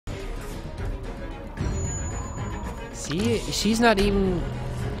See, she's not even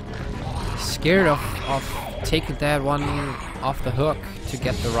scared of taking that one off the hook to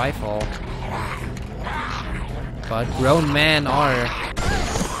get the rifle. But grown men are.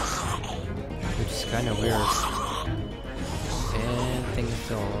 Which is kind of weird. And things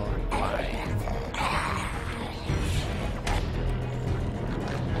so fine.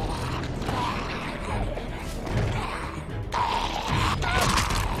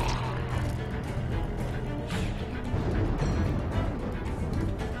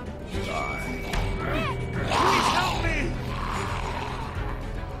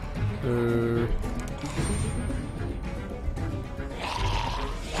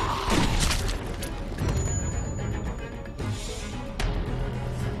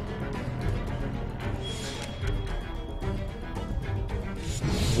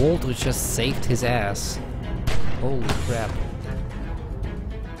 Walter just saved his ass. Holy crap.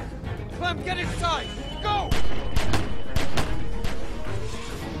 Clem, get inside! Go!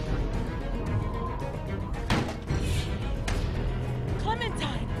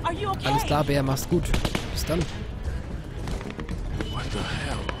 Clementine, are you okay? Alles klar, Bär, mach's gut. Bis dann. What the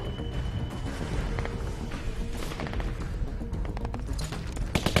hell?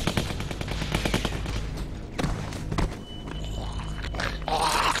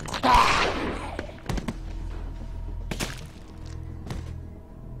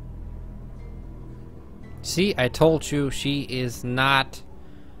 See, I told you she is not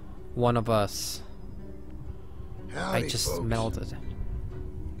one of us. Howdy, I just folks. smelled it.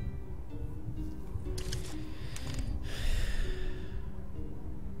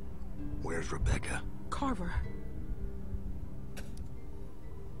 Where's Rebecca? Carver.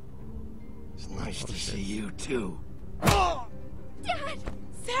 It's nice to see you too. Dad!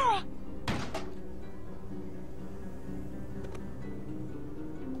 Sarah!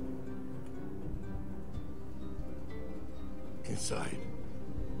 Inside.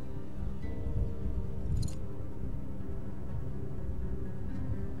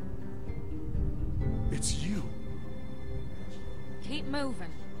 It's you. Keep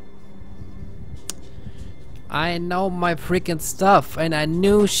moving. I know my freaking stuff, and I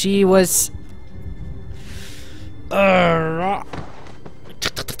knew she was.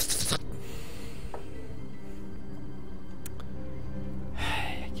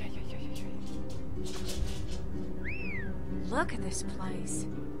 Look at this place.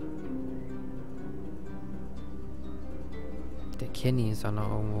 Der Kenny ist auch noch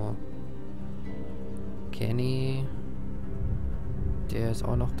irgendwo. Kenny. Der ist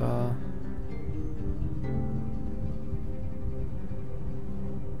auch noch da.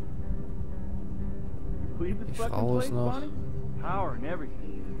 Die Frau ist noch. Power and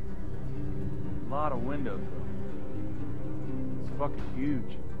everything. A lot of windows though. It's fucking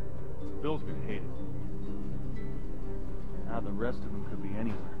huge. Bill's gonna hate it. Now the rest of them could be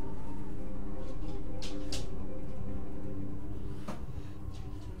anywhere.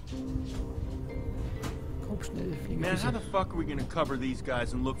 Komm schnell, fliegen Man, how Füße. the fuck are we gonna cover these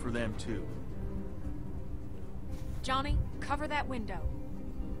guys and look for them too? Johnny, cover that window.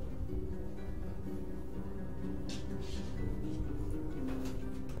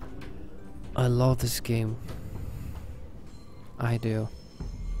 I love this game. I do.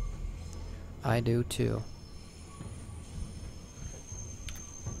 I do too.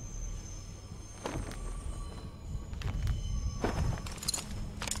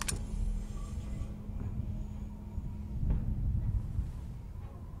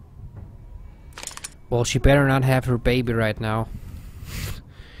 Well, she better not have her baby right now.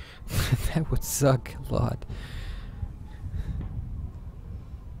 That would suck a lot.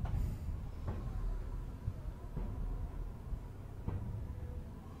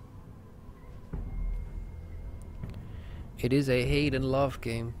 It is a hate and love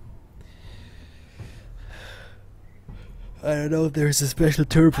game. I don't know if there's a special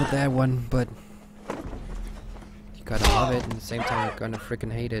term for that one, but you gotta love it and at the same time you're gonna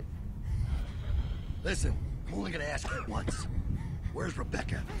freaking hate it. Listen, I'm only gonna ask you once. Where's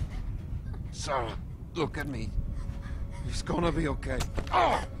Rebecca? Sarah, look at me. It's gonna be okay.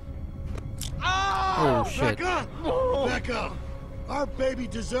 Oh shit. Rebecca! Rebecca! Our baby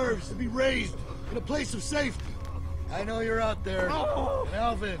deserves to be raised in a place of safety. I know you're out there. And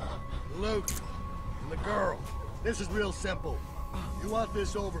Alvin, Luke, and the girl. This is real simple. You want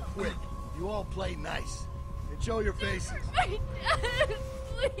this over quick. You all play nice. And show your faces. Please.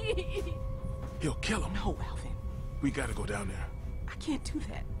 He'll kill him. No, Alvin. We gotta go down there. I can't do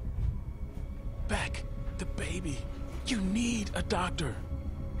that. Beck, the baby. You need a doctor.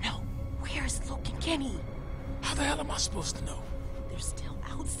 No. Where's Luke and Kenny? How the hell am I supposed to know? They're still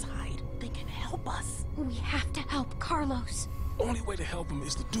outside. They can help us. We have to help Carlos. Only way to help him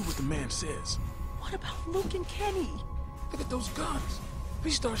is to do what the man says. What about Luke and Kenny? Look at those guns. If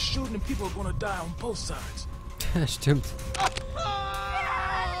he starts shooting, and people are gonna die on both sides. Stimmt.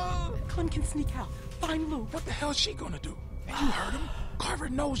 Clem can sneak out. Find Luke. What the hell is she gonna do? And you heard him. Carver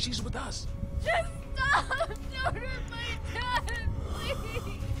knows she's with us. Just stop! Don't hurt my dad, please!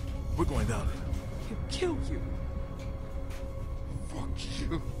 We're going down there. He'll kill you. Fuck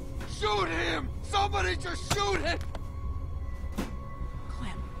you. Shoot him! Somebody just shoot him!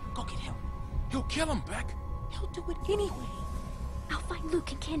 Clem, go get him. He'll kill him, Beck. He'll do it anyway. I'll find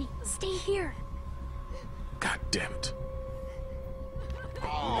Luke and Kenny. Stay here. God damn it. You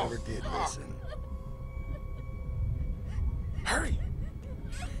never did listen. Hurry.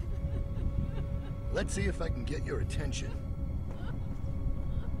 Let's see if I can get your attention.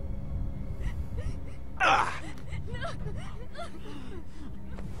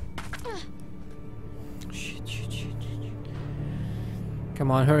 Shit.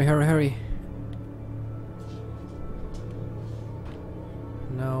 Come on, hurry.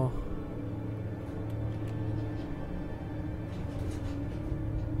 No.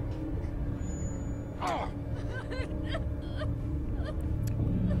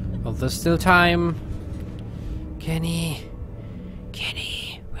 Well, there's still time. Kenny,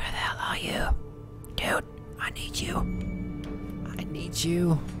 where the hell are you? Dude, I need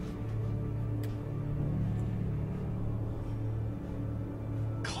you.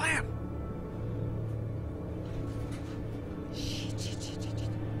 Clem.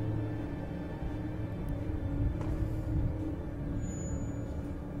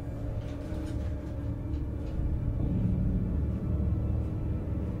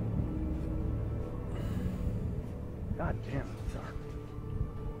 God damn, it's dark.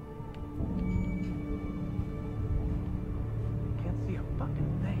 Can't see a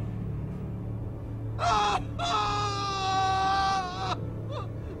fucking thing.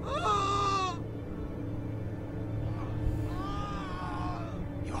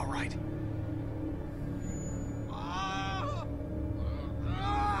 You all right?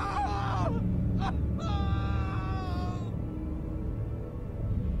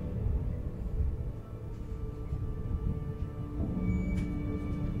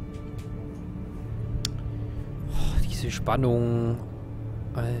 Diese Spannung.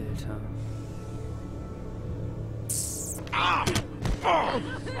 Alter.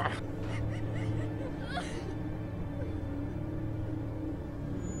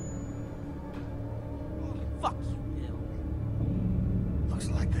 Fuck you, Bill. Looks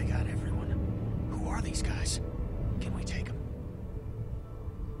like they got everyone. Who are these guys? Can we take them?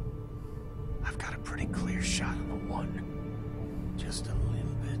 I've got a pretty clear shot on the one. Just a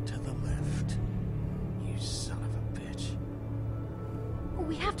little bit to the left. You son of a bitch.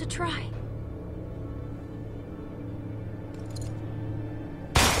 We have to try.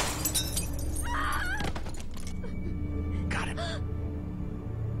 Got him.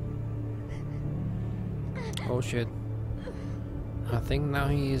 Oh shit. I think now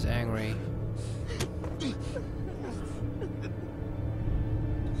he is angry.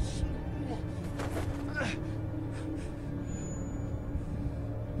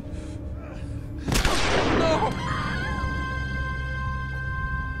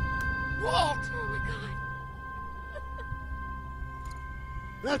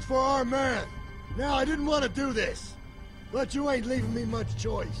 That's for our man. Now, I didn't want to do this, but you ain't leaving me much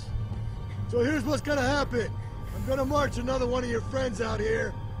choice. So here's what's gonna happen. I'm gonna march another one of your friends out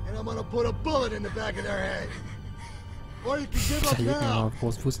here, and I'm gonna put a bullet in the back of their head. Or you can give up now.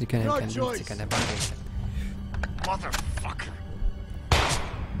 Your choice. Motherfucker.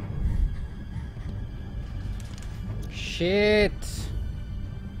 Shit.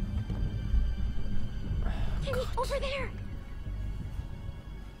 Kenny, over there.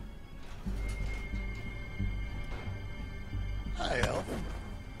 Hi, Elvin.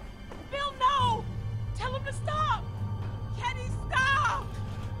 Bill, no! Tell him to stop! Kenny, stop!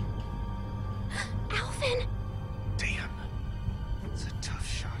 Alvin! Damn. It's a tough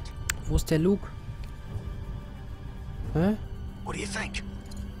shot. Wo ist der Luke? Hä? What do you think?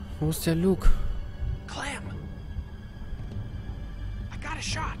 Wo ist der Luke? Clem. I got a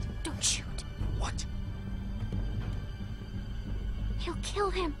shot. Don't shoot. What? He'll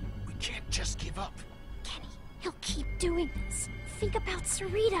kill him. We can't just give up. Kenny, he'll keep doing this. Think about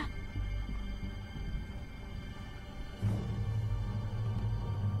Sarita.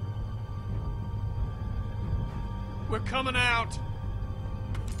 We're coming out!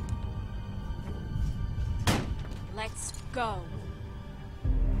 Let's go.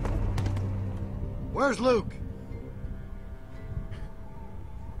 Where's Luke?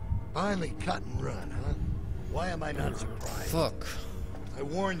 Finally cut and run, huh? Why am I not surprised? Fuck. I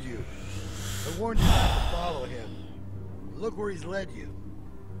warned you. I warned you not to follow him. Look where he's led you.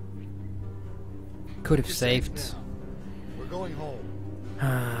 Could have You're safe saved. now. We're going home.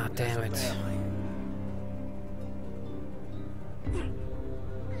 Ah, damn it. As a family.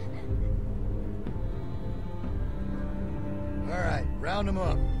 All right, round them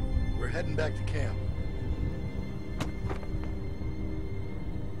up. We're heading back to camp.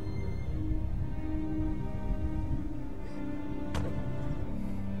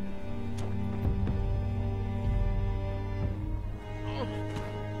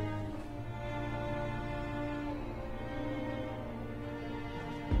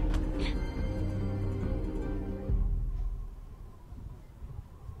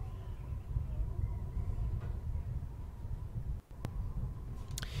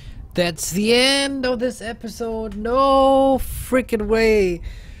 That's the end of this episode. No freaking way.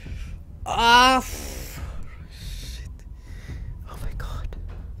 Ah, shit. Oh mein Gott.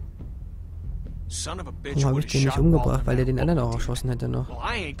 Son of a bitch Warum habe would ich have den nicht shot umgebracht? Weil er den Walden anderen auch out. erschossen hätte noch. Well,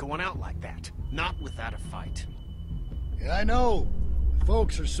 I ain't going out like that. Not without a fight. Yeah, I know.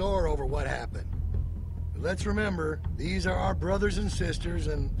 Folks are sore over what happened. But let's remember, these are our brothers and sisters,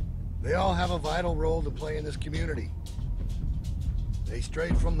 and they all have a vital role to play in this community. They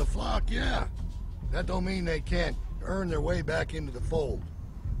strayed from the flock, yeah. That don't mean they can't earn their way back into the fold.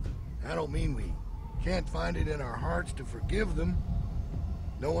 I don't mean we can't find it in our hearts to forgive them,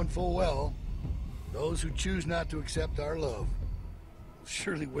 knowing full well those who choose not to accept our love will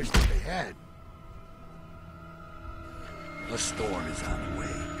surely wish that they had. A storm is on the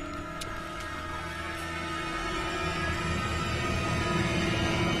way.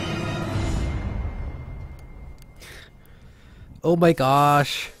 Oh my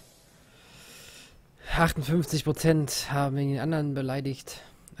gosh. 58% haben den anderen beleidigt.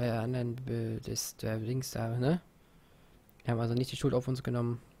 Der Dings da, ne? Die haben also nicht die Schuld auf uns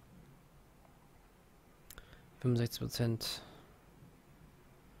genommen. 65%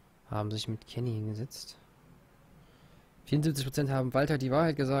 haben sich mit Kenny hingesetzt. 74% haben Walter die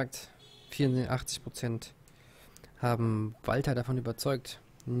Wahrheit gesagt. 84% haben Walter davon überzeugt,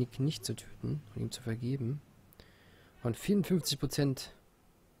 Nick nicht zu töten und ihm zu vergeben. Und 54%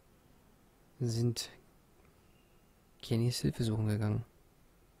 sind Kennys Hilfe suchen gegangen.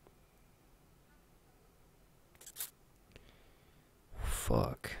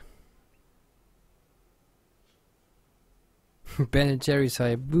 Fuck. Ben and Jerry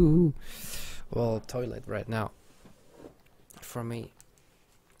say boo. Well, toilet right now. For me.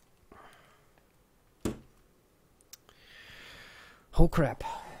 Oh crap.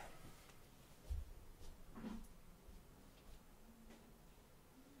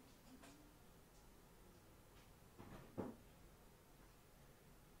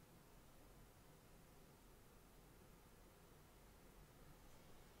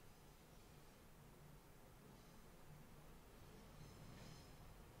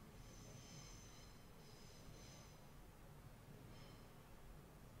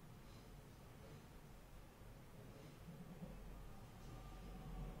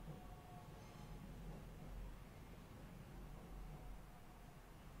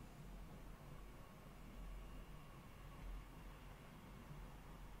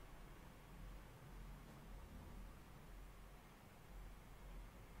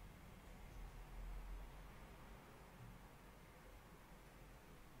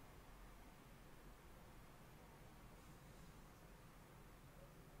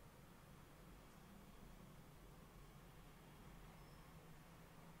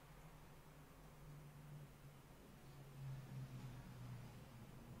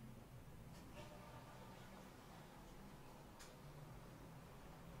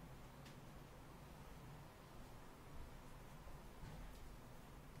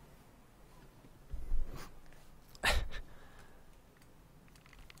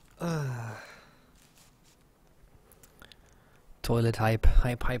 Toilet Hype.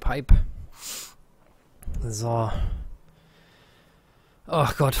 Hype. So. Oh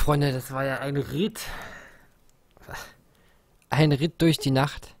Gott, Freunde, das war ja ein Ritt. Ein Ritt durch die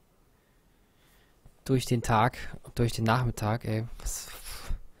Nacht. Durch den Tag. Durch den Nachmittag, ey. Das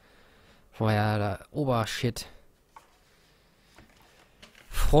war ja der Obershit.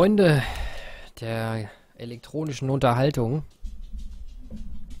 Freunde der elektronischen Unterhaltung.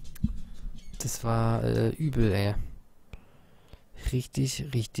 Das war übel, ey. Richtig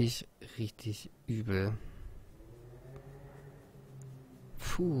übel.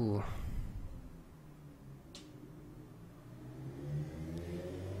 Puh.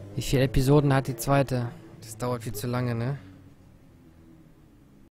 Wie viele Episoden hat die zweite? Das dauert viel zu lange, ne?